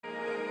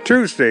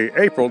Tuesday,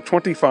 April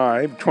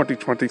 25,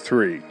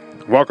 2023.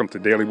 Welcome to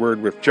Daily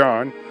Word with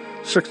John,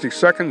 60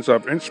 seconds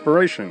of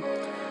inspiration.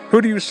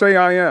 Who do you say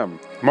I am?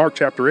 Mark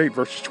chapter 8,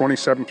 verses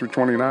 27 through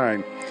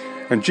 29.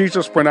 And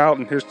Jesus went out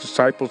and his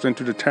disciples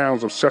into the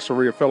towns of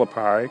Caesarea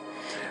Philippi.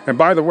 And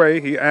by the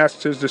way, he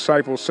asked his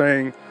disciples,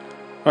 saying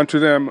unto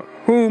them,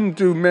 Whom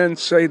do men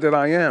say that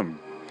I am?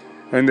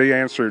 And they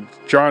answered,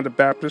 John the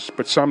Baptist,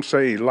 but some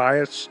say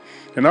Elias,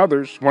 and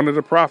others one of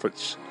the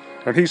prophets.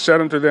 And he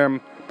said unto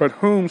them, But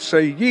whom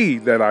say ye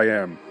that I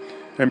am?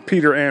 And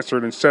Peter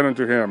answered and said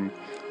unto him,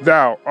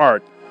 Thou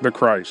art the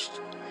Christ.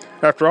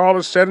 After all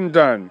is said and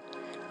done,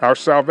 our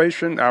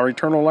salvation, our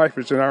eternal life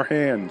is in our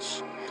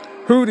hands.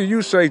 Who do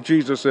you say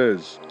Jesus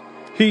is?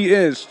 He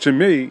is, to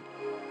me,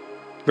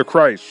 the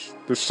Christ,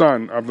 the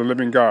Son of the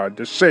living God,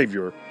 the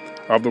Savior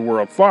of the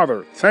world.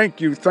 Father, thank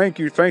you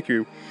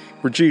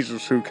for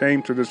Jesus, who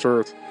came to this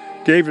earth,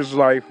 gave his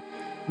life,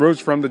 rose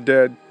from the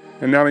dead,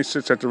 and now he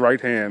sits at the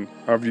right hand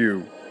of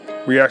you.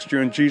 We ask you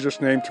in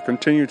Jesus' name to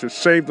continue to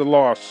save the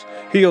lost,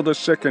 heal the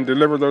sick, and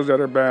deliver those that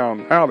are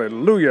bound.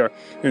 Hallelujah.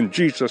 In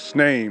Jesus'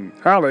 name.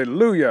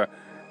 Hallelujah.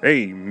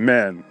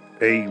 Amen.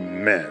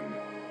 Amen.